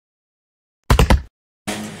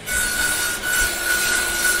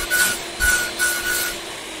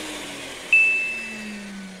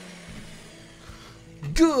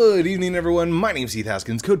Good evening, everyone. My name's Heath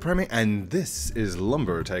Haskins, Code Primate, and this is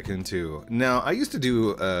Lumber Tycoon 2. Now, I used to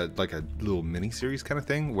do like a little mini-series kind of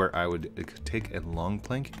thing where I would take a long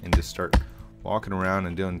plank and just start walking around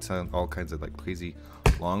and doing all kinds of like crazy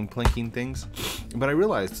long planking things. But I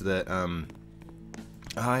realized that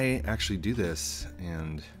I actually do this,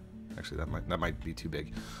 and actually that might be too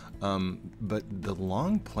big. But the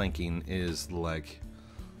long planking is like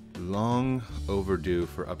long overdue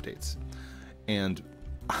for updates. And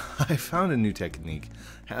I found a new technique.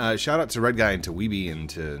 Shout out to Red Guy and to Weeby and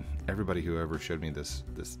to everybody who ever showed me this.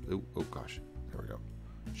 Oh gosh, there we go.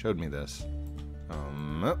 Showed me this.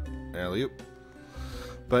 Alley-oop.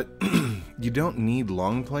 But you don't need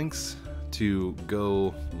long planks to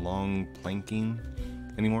go long planking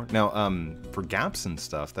anymore. Now, for gaps and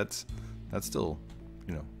stuff, that's still,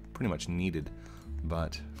 you know, pretty much needed.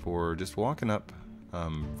 But for just walking up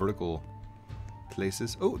vertical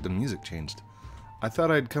places, oh, the music changed. I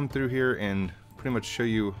thought I'd come through here and pretty much show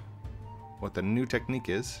you what the new technique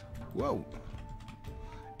is. Whoa!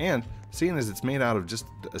 And seeing as it's made out of just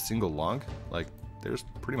a single log, like there's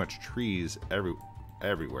pretty much trees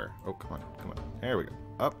everywhere. Oh, come on. There we go.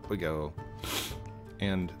 Up we go.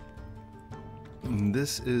 And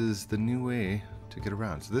this is the new way to get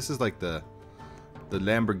around. So this is like the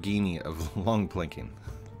Lamborghini of long planking,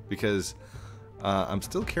 because I'm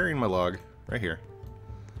still carrying my log right here.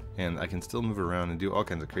 And I can still move around and do all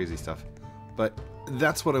kinds of crazy stuff. But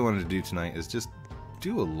that's what I wanted to do tonight, is just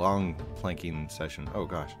do a long planking session. Oh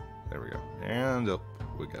gosh, there we go. And up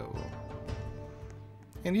we go.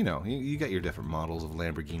 And you know, you got your different models of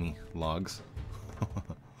Lamborghini logs.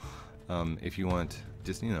 If you want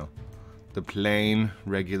just, you know, the plain,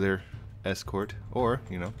 regular Escort, or,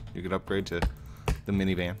 you know, you could upgrade to the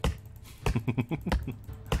minivan.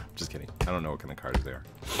 Just kidding. I don't know what kind of cars they are.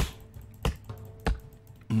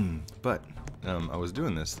 But I was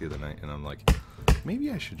doing this the other night, and I'm like, maybe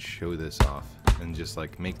I should show this off and just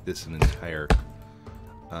like make this an entire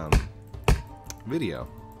video,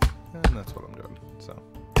 and that's what I'm doing. So,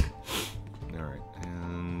 all right,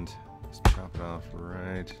 and let's chop it off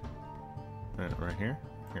right here.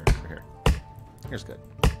 Here. Here's good.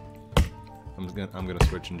 I'm gonna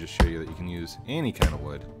switch and just show you that you can use any kind of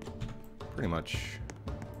wood, pretty much.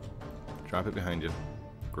 Drop it behind you,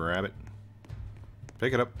 grab it.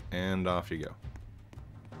 Pick it up, and off you go.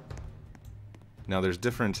 Now there's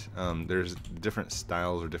different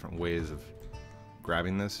styles or different ways of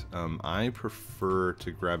grabbing this. I prefer to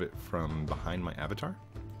grab it from behind my avatar.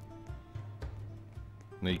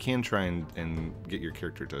 Now you can try and get your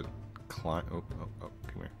character to climb. Oh,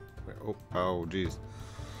 come here. Oh, geez.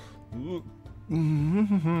 Whoop.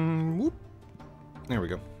 There we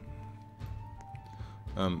go.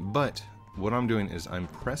 But what I'm doing is I'm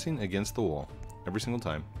pressing against the wall every single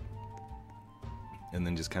time, and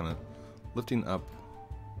then just kind of lifting up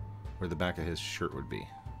where the back of his shirt would be,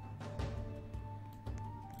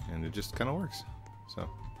 and it just kind of works. So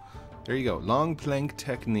there you go, long plank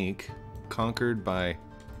technique conquered by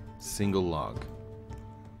single log.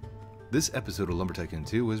 This episode of Lumber Tycoon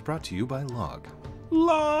 2 was brought to you by Log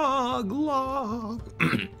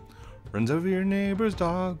runs over your neighbor's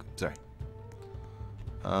dog. Sorry.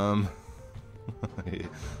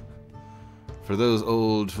 For those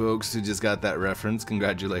old folks who just got that reference,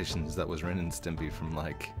 congratulations. That was Ren and Stimpy from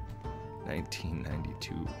like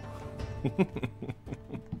 1992.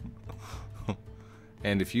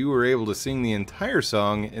 And if you were able to sing the entire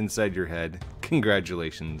song inside your head,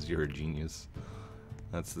 congratulations, you're a genius.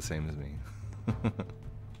 That's the same as me.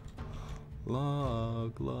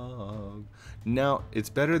 Log. Now, it's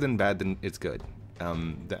better than bad than it's good.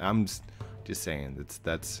 I'm just saying,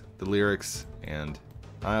 that's the lyrics, and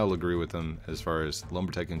I'll agree with them as far as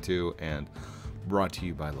Lumber Tycoon 2 and brought to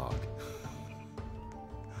you by Log.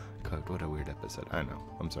 God, what a weird episode. I know.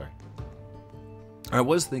 I'm sorry. I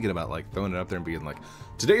was thinking about like throwing it up there and being like,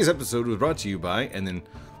 today's episode was brought to you by, and then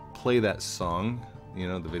play that song, you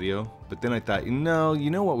know, the video. But then I thought, no,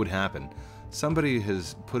 you know what would happen? Somebody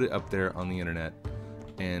has put it up there on the internet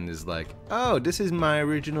and is like, oh, this is my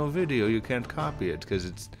original video. You can't copy it because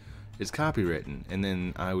it's copywritten, and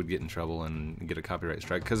then I would get in trouble and get a copyright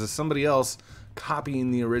strike because of somebody else copying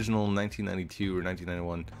the original 1992 or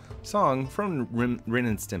 1991 song from Ren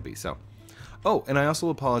and Stimpy. So, oh, and I also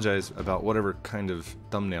apologize about whatever kind of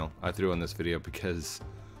thumbnail I threw on this video, because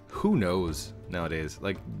who knows nowadays.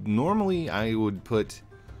 Like, normally I would put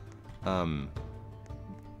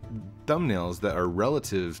thumbnails that are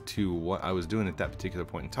relative to what I was doing at that particular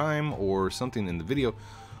point in time or something in the video.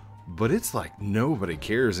 But it's like nobody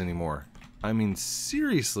cares anymore. I mean,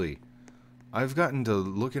 seriously, I've gotten to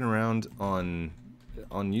looking around on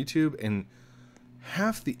YouTube, and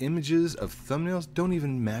half the images of thumbnails don't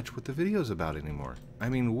even match what the video's about anymore. I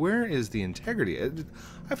mean, where is the integrity?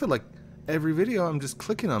 I feel like every video I'm just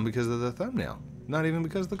clicking on because of the thumbnail, not even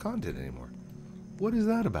because of the content anymore. What is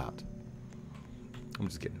that about? I'm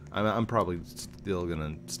just kidding. I'm probably still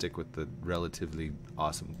gonna stick with the relatively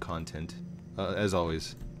awesome content, as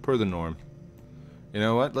always, per the norm. You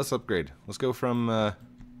know what? Let's upgrade. Let's go from a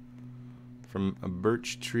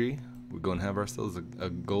birch tree. We're going to have ourselves a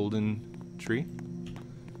golden tree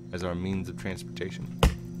as our means of transportation.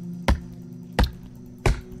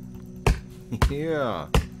 Yeah,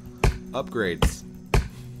 upgrades.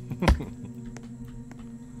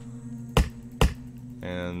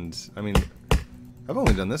 And I mean, I've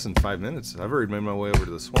only done this in 5 minutes. I've already made my way over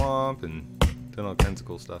to the swamp and done all kinds of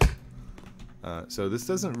cool stuff. So this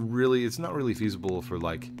doesn't really, it's not really feasible for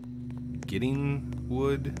like getting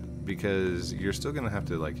wood, because you're still gonna have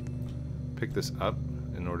to like pick this up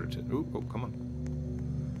in order to, oh, come on,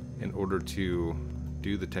 in order to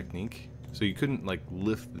do the technique. So you couldn't like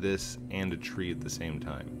lift this and a tree at the same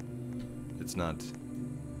time. It's not,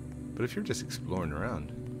 but if you're just exploring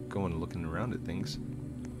around, going and looking around at things,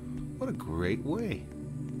 what a great way,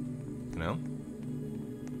 you know?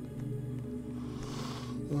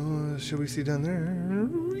 Shall we see down there?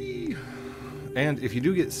 And if you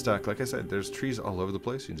do get stuck, like I said, there's trees all over the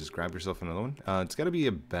place. You can just grab yourself another one. It's got to be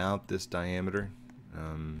about this diameter.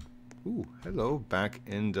 Ooh, hello, back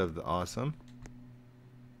end of the awesome.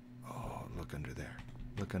 Oh, look under there.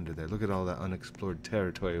 Look under there. Look at all that unexplored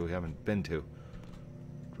territory we haven't been to.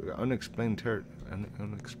 We got unexplored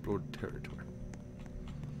territory.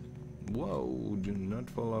 Whoa, do not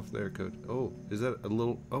fall off there, code. Oh, is that a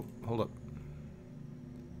little... Oh, hold up.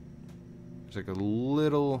 There's like a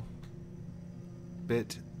little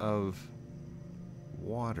bit of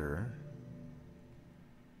water.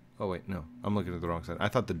 Oh wait, no, I'm looking at the wrong side. I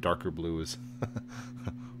thought the darker blue was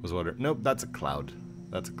was water. Nope, that's a cloud.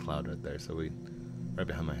 That's a cloud right there. So right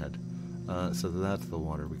behind my head. So that's the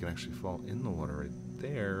water. We can actually fall in the water right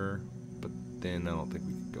there, but then I don't think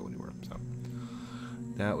we can go anywhere. So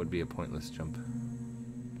that would be a pointless jump.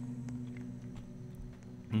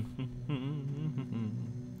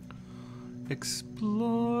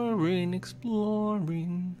 Exploring,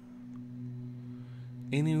 exploring.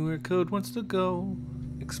 Anywhere code wants to go.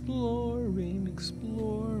 Exploring,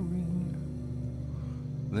 exploring.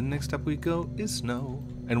 The next up we go is snow.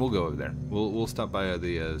 And we'll go over there. We'll stop by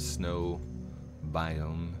the snow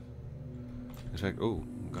biome. In fact, oh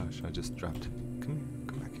gosh, I just dropped. Come here,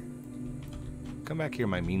 come back here. Come back here,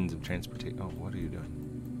 my means of transportation. Oh, what are you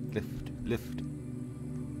doing? Lift.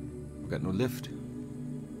 We got no lift.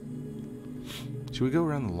 Should we go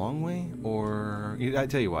around the long way, or I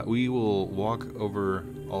tell you what, we will walk over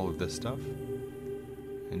all of this stuff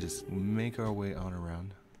and just make our way on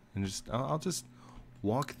around, and I'll just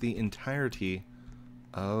walk the entirety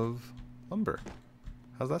of lumber.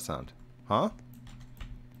 How's that sound? Huh?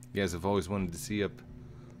 You guys have always wanted to see up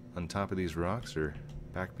on top of these rocks or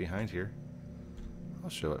back behind here. I'll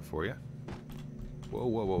show it for you. Whoa,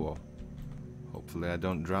 whoa, whoa, whoa. Hopefully I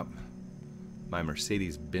don't drop my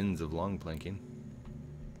Mercedes Benz of long planking.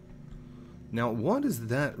 Now, what is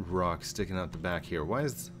that rock sticking out the back here? Why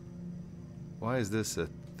is this a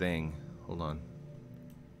thing? Hold on.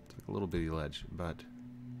 It's like a little bitty ledge, but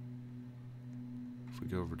if we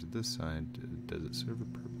go over to this side, does it serve a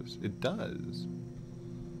purpose? It does.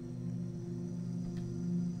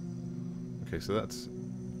 Okay, so that's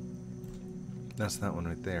that one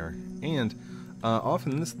right there. And off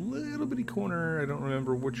in this little bitty corner, I don't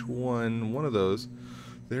remember which one of those,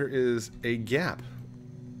 there is a gap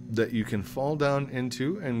that you can fall down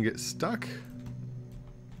into and get stuck.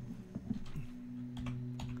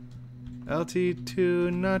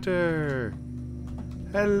 LT2 Nutter,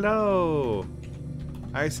 hello.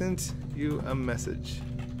 I sent you a message.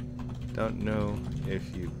 Don't know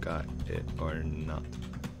if you got it or not.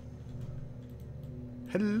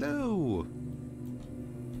 Hello.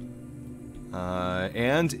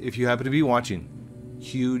 And if you happen to be watching,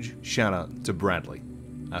 huge shout out to Bradley.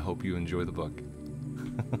 I hope you enjoy the book.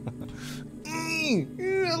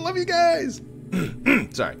 I love you guys.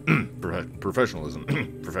 Sorry. Professionalism.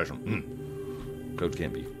 Professional. Code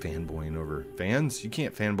can't be fanboying over fans. You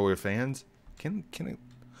can't fanboy over fans. Can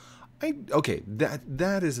I? Okay,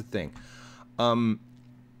 that is a thing.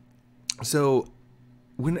 So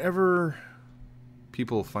whenever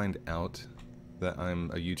people find out that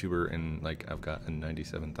I'm a YouTuber and like I've got a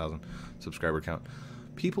 97,000 subscriber count,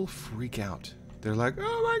 people freak out. They're like,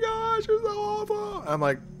 "Oh my gosh, you're so awful." I'm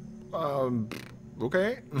like,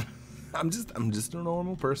 okay. I'm just a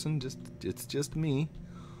normal person. It's just me.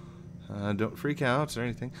 Don't freak out or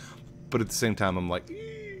anything. but at the same time, I'm like,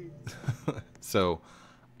 so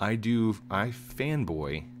I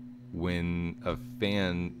fanboy when a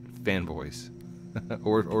fanboys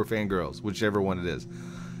or fangirls, whichever one it is.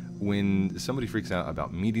 When somebody freaks out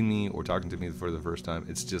about meeting me or talking to me for the first time,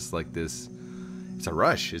 it's just like this. It's a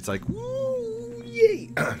rush. It's like, woo,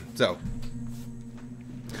 yay! So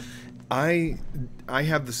I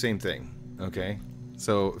have the same thing. Okay,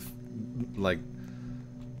 so like,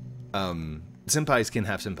 senpais can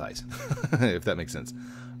have senpais, if that makes sense.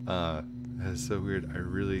 That's so weird. I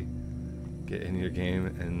really get in your game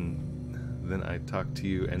and then I talk to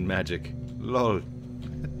you and magic. Lol.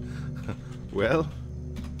 Well,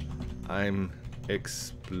 I'm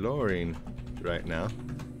exploring right now,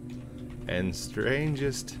 and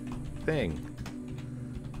strangest thing,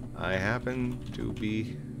 I happen to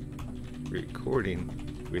be recording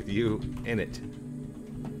with you in it.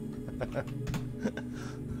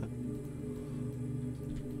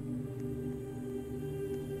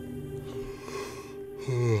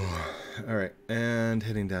 Alright, and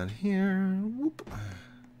heading down here. Whoop.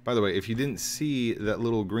 By the way, if you didn't see that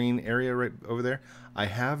little green area right over there, I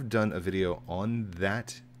have done a video on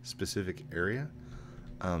that specific area.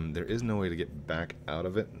 There is no way to get back out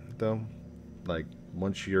of it, though. Like,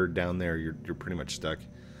 once you're down there, you're pretty much stuck.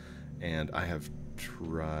 And I have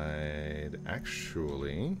tried,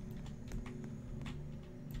 actually...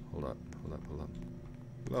 Hold up.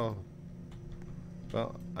 Oh.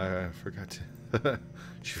 Well, I forgot to...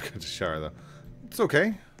 She forgot to shower, though. It's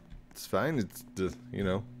okay. It's fine. It's, you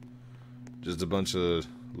know, just a bunch of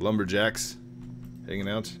lumberjacks hanging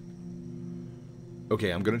out.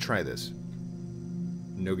 Okay, I'm going to try this.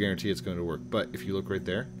 No guarantee it's going to work. But if you look right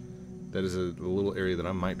there, that is a little area that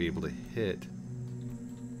I might be able to hit.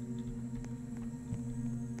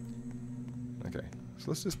 Okay, so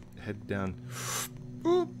let's just head down.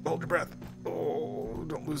 Ooh, hold your breath. Oh,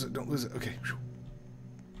 don't lose it. Don't lose it. Okay.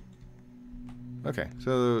 Okay,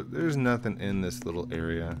 so there's nothing in this little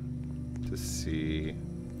area to see.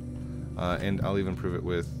 And I'll even prove it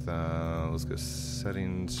with, let's go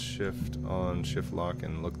settings, shift on, shift lock,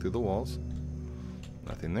 and look through the walls.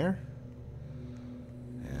 Nothing there.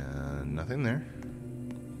 And nothing there.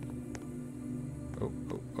 Oh.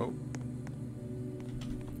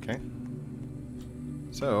 Okay.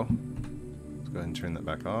 So, let's go ahead and turn that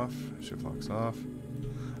back off. Shift lock's off.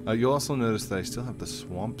 You'll also notice that I still have the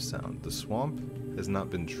swamp sound. The swamp has not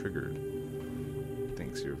been triggered.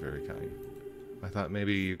 Thanks, you're very kind. I thought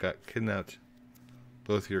maybe you got kidnapped.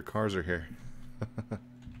 Both your cars are here.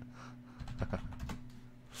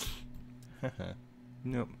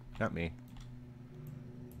 Nope, not me.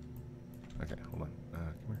 Okay, hold on.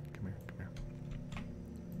 Come here.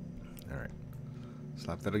 Alright.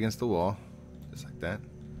 Slap that against the wall. Just like that.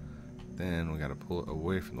 Then we gotta pull it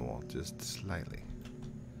away from the wall, just slightly.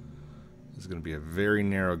 This is gonna be a very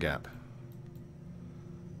narrow gap.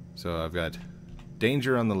 So I've got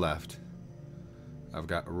danger on the left. I've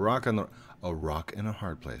got rock on the... A rock in a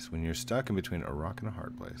hard place. When you're stuck in between a rock and a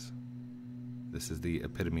hard place. This is the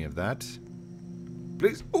epitome of that.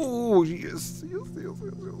 Please. Oh, yes.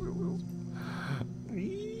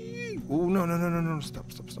 Oh, no. Stop.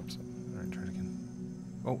 Alright, try it again.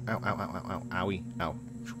 Oh, ow. Owie. Ow.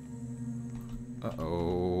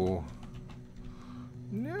 Uh-oh.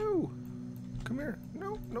 No. Come here.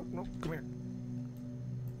 No. Come here.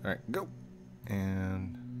 Alright, go.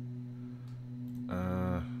 And...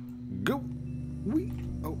 go. Wee.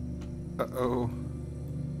 Oh. Uh-oh.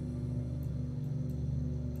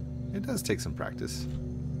 It does take some practice.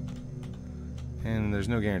 And there's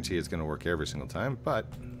no guarantee it's going to work every single time, but...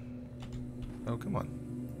 Oh, come on.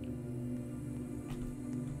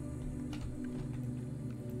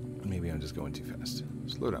 Maybe I'm just going too fast.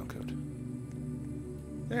 Slow down, code.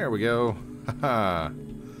 There we go. Haha.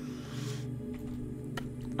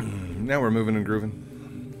 Now we're moving and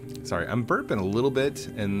grooving. Sorry, I'm burping a little bit,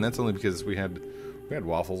 and that's only because we had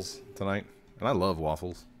waffles tonight, and I love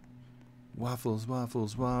waffles. Waffles.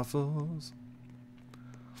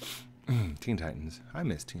 Teen Titans. I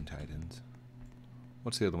miss Teen Titans.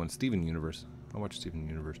 What's the other one? Steven Universe. I watch Steven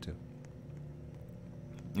Universe too.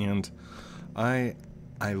 And I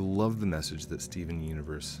love the message that Steven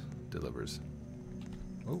Universe delivers.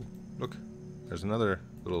 Oh, look. There's another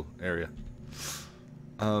little area.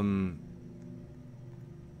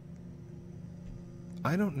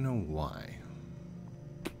 I don't know why.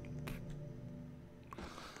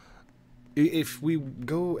 If we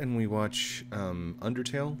go and we watch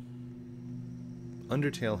Undertale,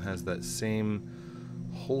 Undertale has that same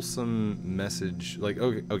wholesome message. Like,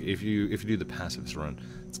 okay, if you do the passives run,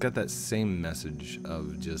 it's got that same message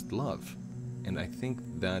of just love, and I think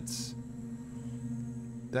that's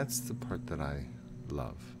that's the part that I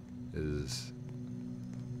love, is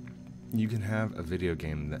you can have a video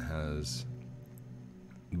game that has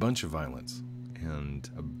a bunch of violence and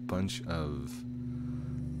a bunch of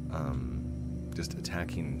just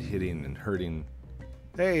attacking, hitting, and hurting.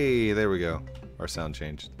 Hey, there we go. Our sound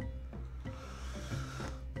changed.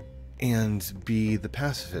 And be the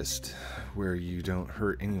pacifist, where you don't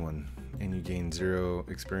hurt anyone and you gain 0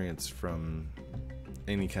 experience from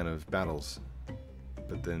any kind of battles.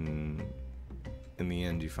 But then, in the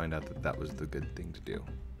end, you find out that that was the good thing to do.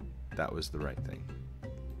 That was the right thing.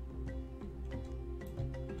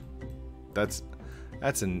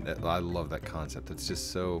 I love that concept. It's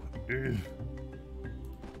just so...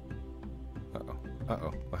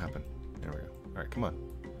 Uh-oh. What happened? There we go. Alright, come on.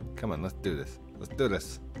 Come on, let's do this. Let's do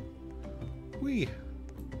this. Whee!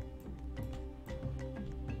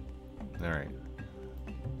 Alright.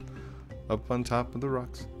 Up on top of the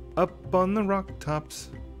rocks. Up on the rock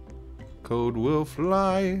tops. Code will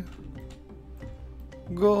fly.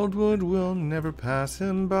 Goldwood will never pass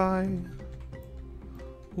him by.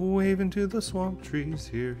 Waving to the swamp trees,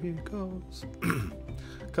 here he goes.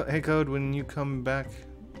 Hey Code, when you come back,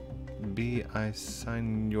 I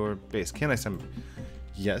sign your base. Can I sign?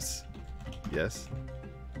 Yes. Yes.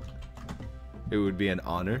 It would be an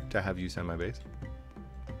honor to have you sign my base.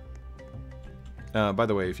 By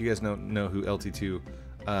the way, if you guys know who LT2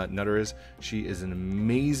 Nutter is, she is an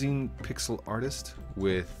amazing pixel artist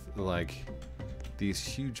with like these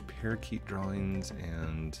huge parakeet drawings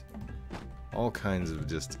and all kinds of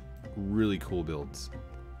just really cool builds.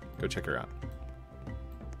 Go check her out.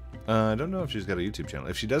 I don't know if she's got a YouTube channel.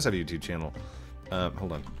 If she does have a YouTube channel,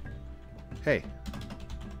 hold on. Hey,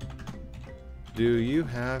 do you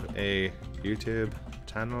have a YouTube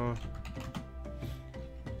channel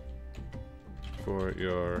for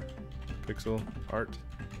your pixel art?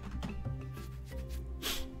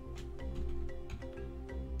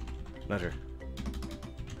 Nutter,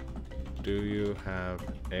 do you have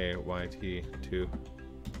a YT2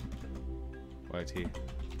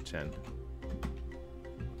 Chen?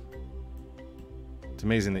 It's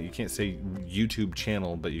amazing that you can't say YouTube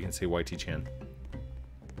channel, but you can say YT Chan.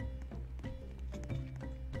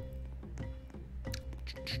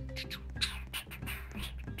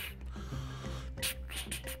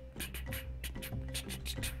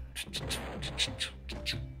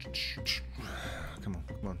 Come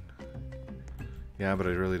on. Yeah, but I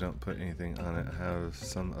really don't put anything on it. I have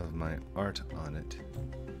some of my art on it.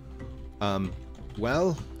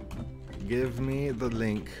 Well, give me the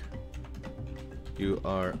link. You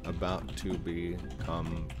are about to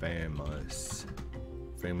become famous.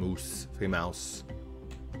 Famous.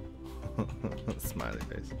 Smiley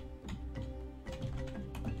face.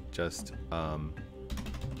 Just,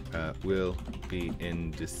 will be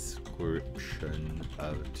in description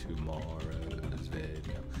of tomorrow's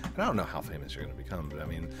video. And I don't know how famous you're going to become, but I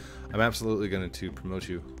mean, I'm absolutely going to promote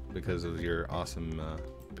you because of your awesome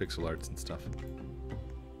pixel arts and stuff.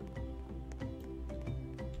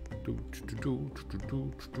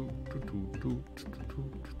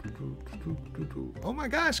 Oh my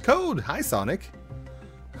gosh, Code! Hi, Sonic!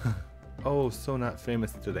 Oh, so not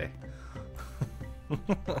famous today.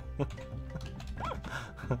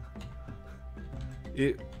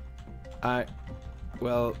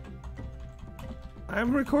 Well,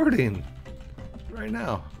 I'm recording right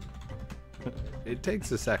now. It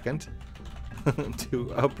takes a second to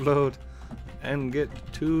upload and get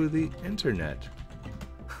to the internet.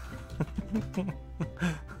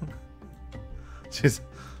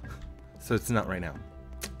 So it's not right now.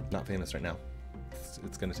 Not famous right now.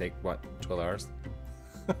 It's gonna take, what, 12 hours?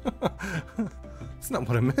 That's not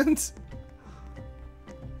what I meant.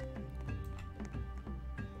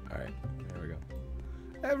 Alright, there we go.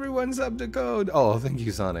 Everyone's up to Code. Oh, thank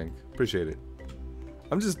you, Sonic. Appreciate it.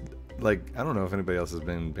 I'm just, like, I don't know if anybody else has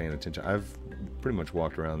been paying attention. I've pretty much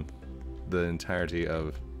walked around the entirety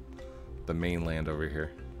of the mainland over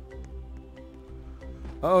here.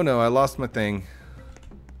 Oh no, I lost my thing.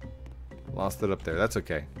 Lost it up there. That's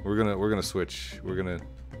okay. We're gonna switch.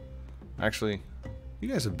 Actually, you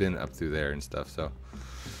guys have been up through there and stuff, so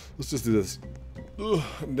let's just do this. Ugh,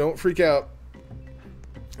 don't freak out.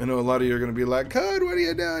 I know a lot of you are gonna be like, Code, what are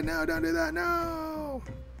you doing? No, don't do that. No.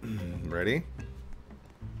 Ready?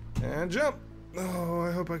 And jump. Oh,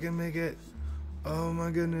 I hope I can make it. Oh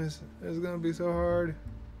my goodness, it's gonna be so hard.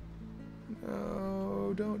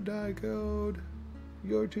 No, don't die, Code.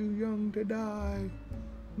 You're too young to die.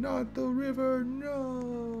 Not the river,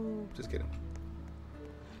 no. Just kidding.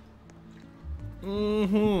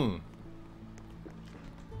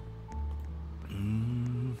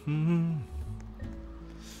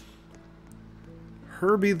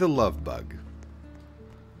 Herbie the Love Bug.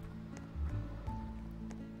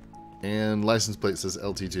 And license plate says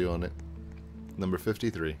LT2 on it. Number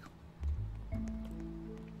 53.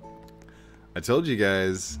 I told you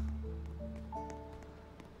guys.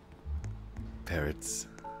 Parrots.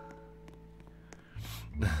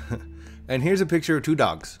 And here's a picture of two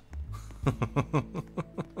dogs.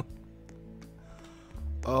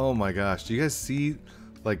 Oh my gosh. Do you guys see,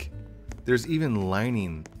 like, there's even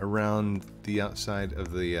lining around the outside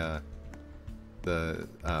of the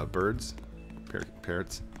birds,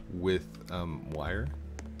 parrots, with wire?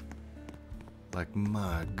 Like,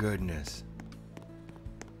 my goodness.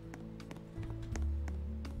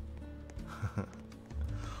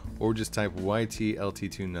 Or just type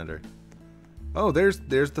YTLT2 Nutter. Oh, there's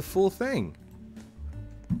the full thing.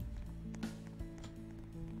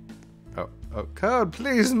 Oh, code,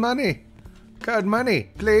 please, money. Code, money,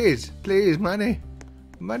 please, please, money,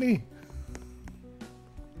 money.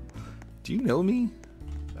 Do you know me?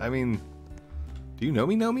 I mean, do you know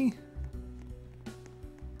me? Know me?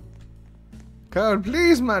 Code,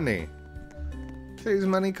 please, money. Please,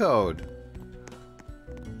 money, code.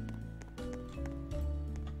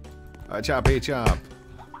 Choppy chop.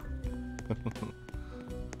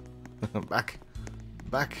 Back.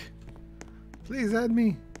 Back. Please add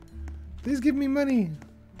me. Please give me money.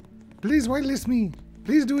 Please whitelist me.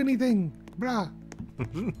 Please do anything. Brah.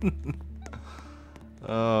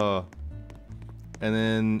 Oh. And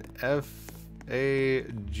then FA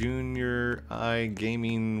Junior I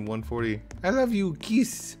Gaming 140. I love you,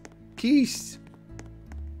 Keith. Keith.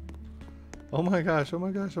 Oh my gosh. Oh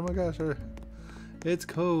my gosh. Oh my gosh. It's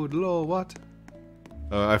code. Lol. What?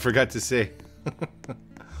 Oh, I forgot to say.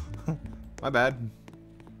 My bad.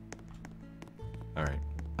 All right.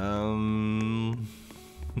 I'm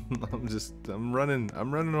running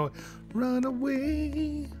away. Run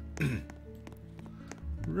away.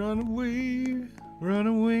 Run away. Run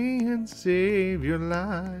away and save your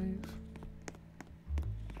life.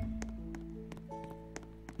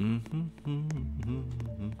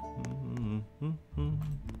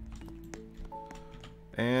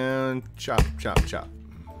 And chop, chop, chop.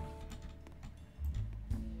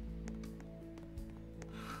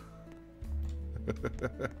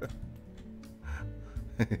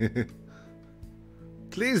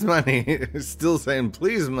 Please, money. Still saying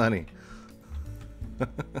please, money.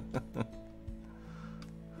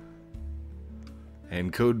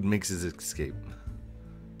 And Code makes his escape.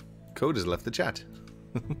 Code has left the chat.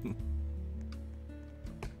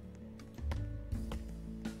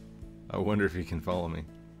 I wonder if he can follow me.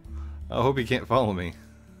 I hope he can't follow me.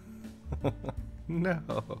 No.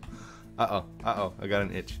 Uh-oh. Uh-oh. I got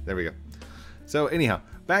an itch. There we go. So anyhow,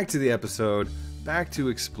 back to the episode. Back to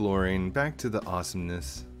exploring. Back to the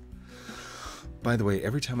awesomeness. By the way,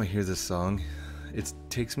 every time I hear this song, it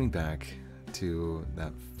takes me back to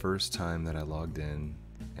that first time that I logged in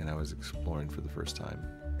and I was exploring for the first time.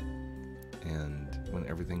 And when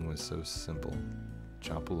everything was so simple.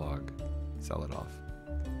 Chop a log, sell it off.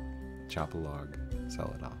 Chop a log,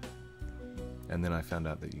 sell it off. And then I found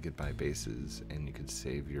out that you could buy bases and you could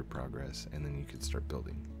save your progress and then you could start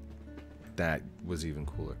building. That was even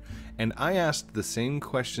cooler. And I asked the same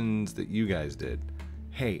questions that you guys did.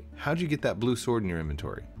 Hey, how'd you get that blue sword in your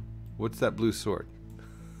inventory? What's that blue sword?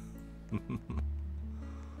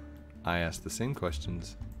 I asked the same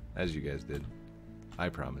questions as you guys did. I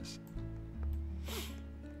promise.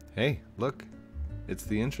 Hey, look. It's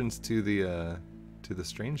the entrance to the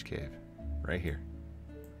strange cave. Right here.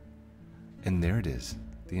 And there it is.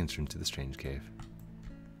 The entrance to the strange cave.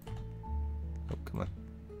 Oh, come on.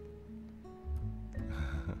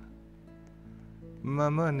 My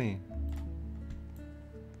money.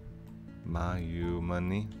 My you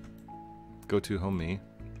money. Go to homie.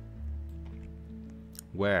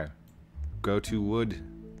 Where? Go to wood.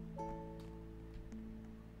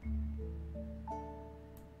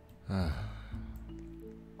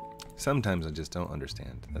 Sometimes I just don't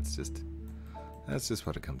understand. That's just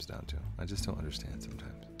what it comes down to. I just don't understand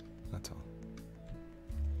sometimes. That's all.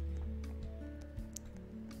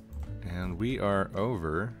 And we are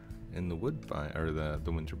over in the wood biome, or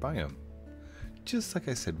the winter biome. Just like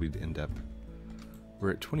I said we'd end up.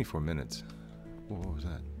 We're at 24 minutes. Whoa, what was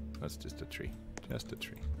that? That's just a tree. Just a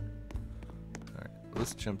tree. Alright,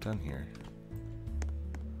 let's jump down here.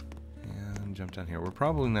 And jump down here. We're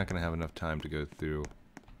probably not going to have enough time to go through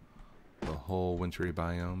the whole wintry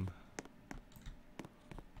biome.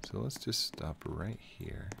 So let's just stop right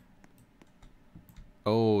here.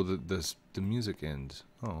 Oh, the music ends.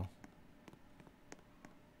 Oh.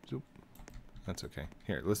 Zoop. That's okay.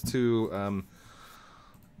 Here, let's do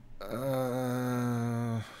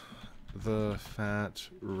the Fat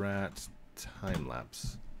Rat time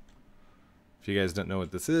lapse. If you guys don't know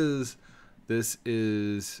what this is the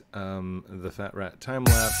Fat Rat time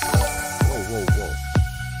lapse. Whoa, whoa, whoa.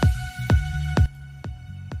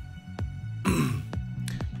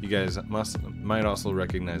 You guys might also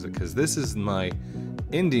recognize it because this is my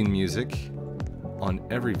ending music on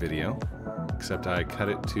every video, except I cut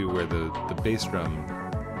it to where the bass drum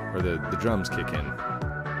or the drums kick in.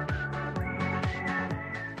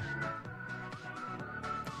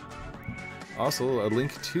 Also, a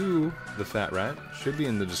link to the Fat Rat should be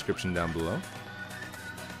in the description down below,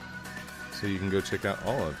 so you can go check out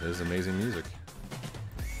all of his amazing music.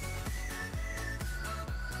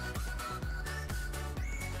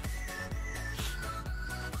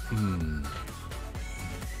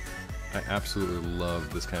 I absolutely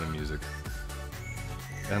love this kind of music.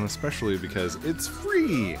 And especially because it's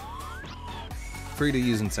free! Free to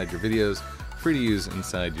use inside your videos, free to use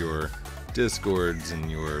inside your Discords and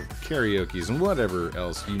your karaoke's and whatever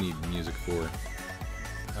else you need music for.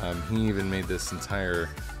 He even made this entire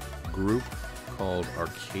group called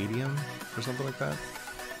Arcadium or something like that.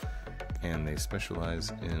 And they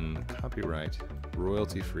specialize in copyright,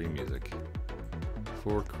 royalty-free music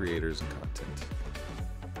for creators and content.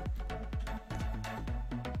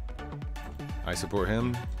 I support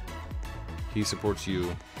him, he supports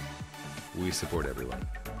you, we support everyone.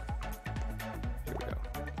 Here we go.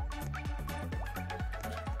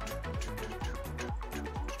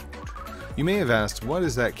 You may have asked, what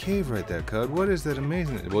is that cave right there, Code? What is that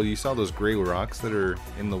amazing? Well, you saw those gray rocks that are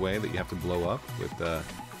in the way that you have to blow up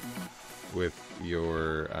with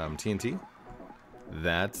your TNT.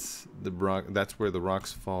 That's the rock. That's where the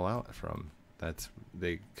rocks fall out from.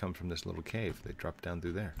 They come from this little cave. They drop down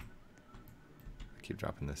through there. I keep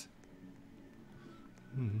dropping this.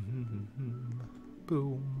 Boom,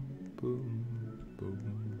 boom, boom,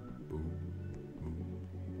 boom, boom.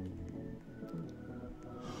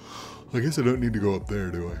 I guess I don't need to go up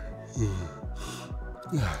there, do I?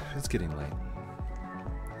 It's getting late.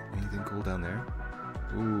 Anything cool down there?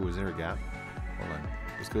 Ooh, is there a gap? Hold on.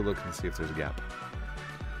 Let's go look and see if there's a gap.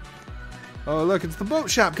 Oh, look, it's the boat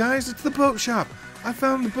shop, guys! It's the boat shop! I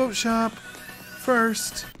found the boat shop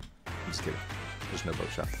first! I'm just kidding. There's no boat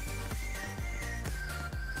shop.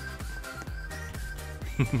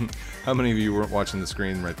 How many of you weren't watching the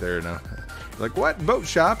screen right there now? Like, what? Boat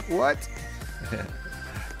shop? What?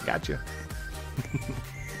 Gotcha.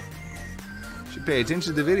 Should pay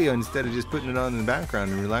attention to the video instead of just putting it on in the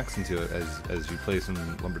background and relaxing to it as you play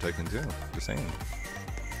some Lumber Tycoon 2. Just saying.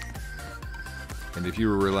 And if you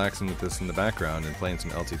were relaxing with this in the background and playing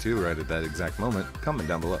some LT2 right at that exact moment, comment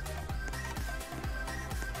down below.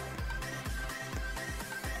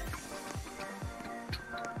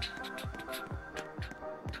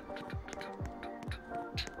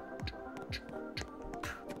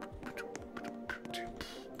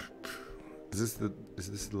 Is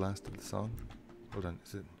this the last of the song? Hold on,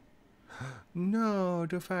 is it? No,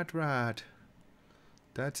 the Fat Rat.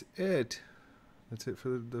 That's it. That's it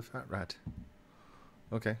for the Fat Rat.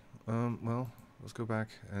 Okay, well, let's go back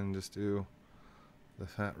and just do the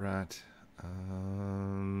Fat Rat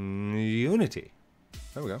Unity.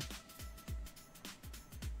 There we go.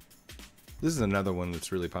 This is another one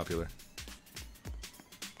that's really popular.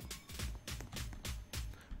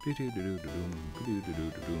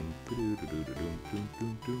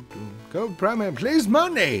 Go Prime, please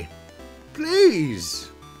money! Please!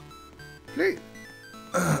 Please!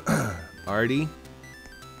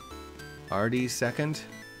 Artie second.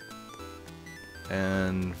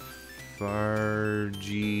 And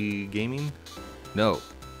Fargy Gaming? No.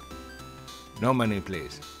 No money,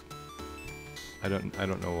 please. I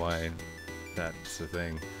don't know why that's a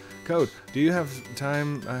thing. Code, do you have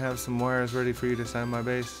time? I have some wires ready for you to sign my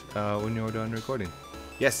base when you're done recording.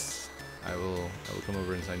 Yes, I will come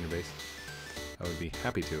over and sign your base. I would be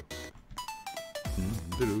happy to.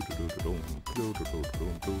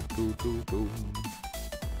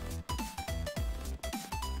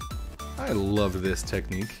 I love this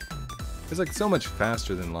technique. It's like so much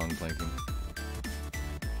faster than long planking.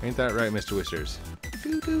 Ain't that right, Mr. Whisters?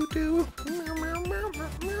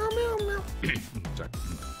 Sorry.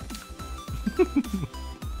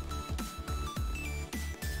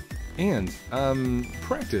 And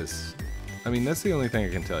practice. I mean, that's the only thing I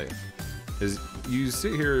can tell you. Is you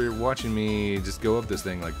sit here watching me just go up this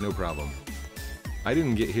thing like no problem. I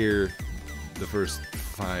didn't get here the first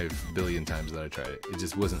 5 billion times that I tried it. It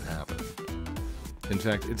just wasn't happening. In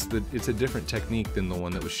fact, it's a different technique than the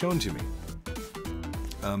one that was shown to me.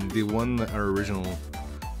 The one that our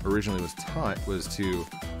originally was taught was to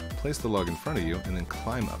place the log in front of you and then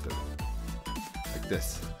climb up it. Like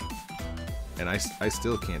this. And I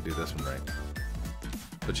still can't do this one right.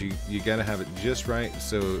 But you gotta have it just right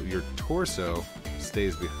so your torso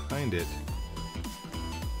stays behind it.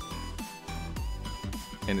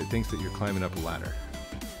 And it thinks that you're climbing up a ladder.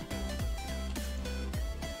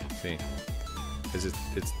 See?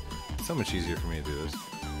 It's so much easier for me to do this.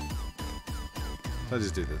 So I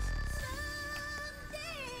just do this.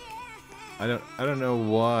 I don't know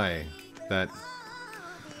why that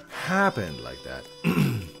happened like that.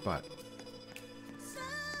 But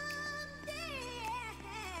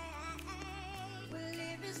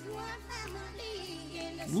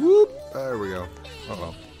whoop! There we go.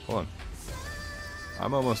 Uh-oh. Hold on.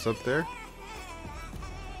 I'm almost up there.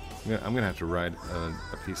 I'm gonna have to ride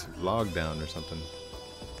a piece of log down or something.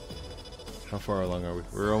 How far along are we?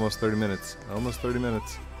 We're almost 30 minutes. Almost 30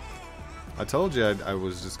 minutes. I told you I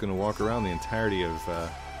was just gonna walk around the entirety of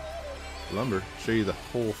lumber, show you the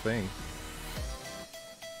whole thing.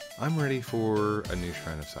 I'm ready for a new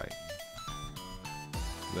Shrine of Sight.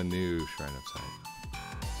 The new Shrine of Sight.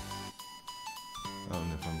 I don't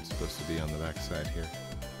know if I'm supposed to be on the back side here.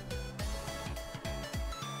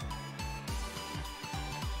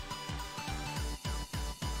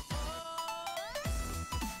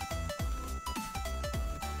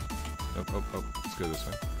 Oh, let's go this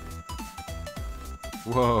way.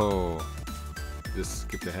 Whoa! Just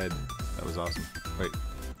skipped ahead. That was awesome. Wait.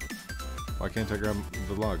 Why can't I grab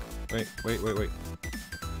the log? Wait.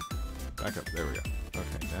 Back up. There we go.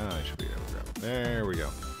 Okay, now I should be able to grab it. There we go.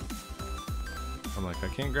 I'm like, I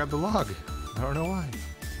can't grab the log. I don't know why.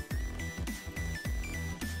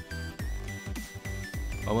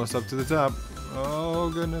 Almost up to the top. Oh,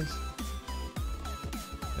 goodness.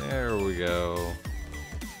 There we go.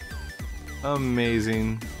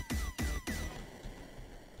 Amazing.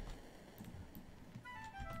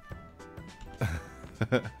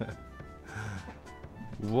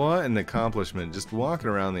 What an accomplishment. Just walking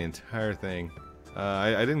around the entire thing.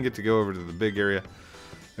 I didn't get to go over to the big area,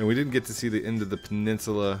 and we didn't get to see the end of the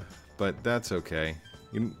peninsula, but that's okay.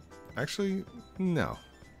 Actually, no.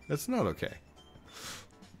 That's not okay.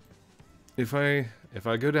 If I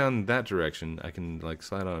go down that direction, I can like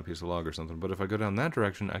slide on a piece of log or something, but if I go down that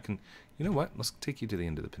direction, I can... You know what? Let's take you to the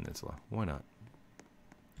end of the peninsula. Why not?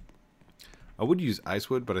 I would use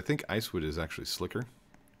icewood, but I think icewood is actually slicker.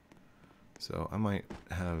 So I might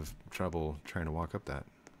have trouble trying to walk up that.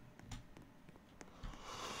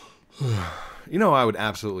 You know, I would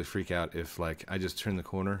absolutely freak out if like I just turned the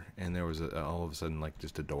corner and there was all of a sudden like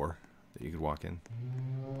just a door that you could walk in.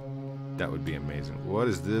 That would be amazing. What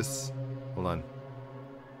is this? Hold on.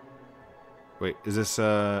 Wait, is this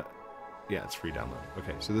yeah, it's free download.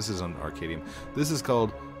 Okay, so this is on Arcadium. This is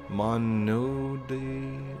called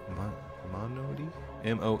Monody.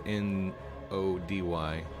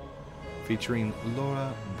 M-O-N-O-D-Y. Featuring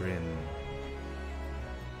Laura Bryn.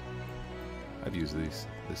 I've used this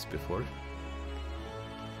before.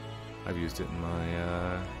 I've used it in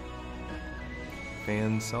my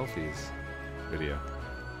fan selfies video.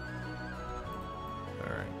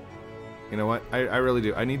 Alright. You know what? I really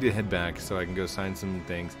do. I need to head back so I can go sign some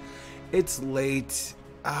things. It's late.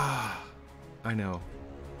 I know.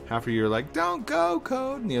 Half of you are like, don't go,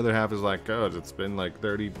 Code. And the other half is like, Code, it's been like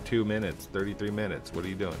 32 minutes, 33 minutes. What are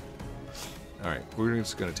you doing? Alright, we're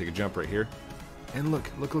just going to take a jump right here. And look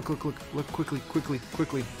quickly.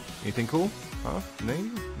 Anything cool? Huh?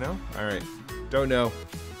 No? Alright. Don't know.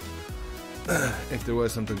 If there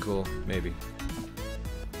was something cool, maybe.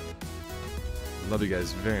 Love you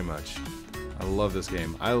guys very much. I love this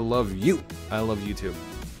game. I love you. I love YouTube.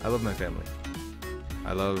 I love my family.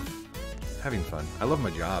 I love having fun. I love my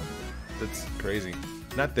job. That's crazy.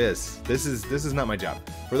 Not this. This is not my job.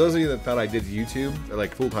 For those of you that thought I did YouTube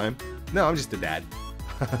like full time, no, I'm just a dad.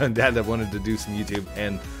 A dad that wanted to do some YouTube,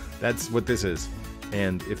 and that's what this is.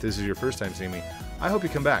 And if this is your first time seeing me, I hope you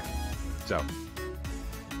come back. So,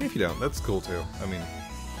 if you don't, that's cool too. I mean,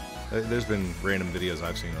 there's been random videos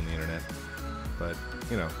I've seen on the internet, but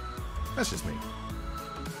you know, that's just me.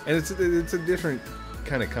 And it's a different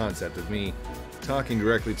kind of concept of me talking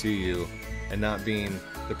directly to you and not being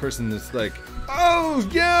the person that's like, oh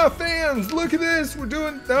yeah, fans, look at this, we're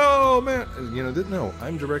doing, oh man, you know, no,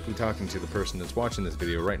 I'm directly talking to the person that's watching this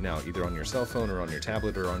video right now, either on your cell phone or on your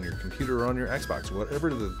tablet or on your computer or on your Xbox,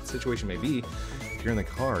 whatever the situation may be. If you're in the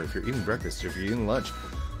car, if you're eating breakfast, if you're eating lunch,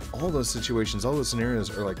 all those situations, all those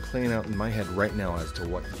scenarios are like playing out in my head right now as to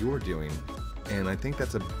what you're doing. And I think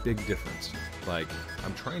that's a big difference. Like,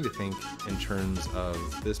 I'm trying to think in terms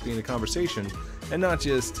of this being a conversation and not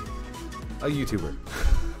just a YouTuber.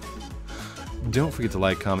 Don't forget to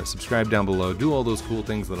like, comment, subscribe down below, do all those cool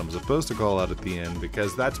things that I'm supposed to call out at the end,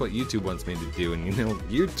 because that's what YouTube wants me to do, and you know,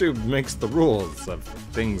 YouTube makes the rules of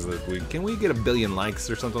things that can we get 1 billion likes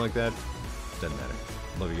or something like that? Doesn't matter.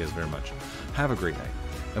 Love you guys very much. Have a great night,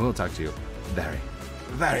 and we'll talk to you very,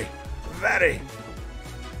 very, very,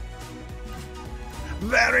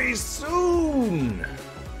 very soon!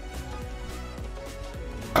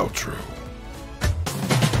 Outro.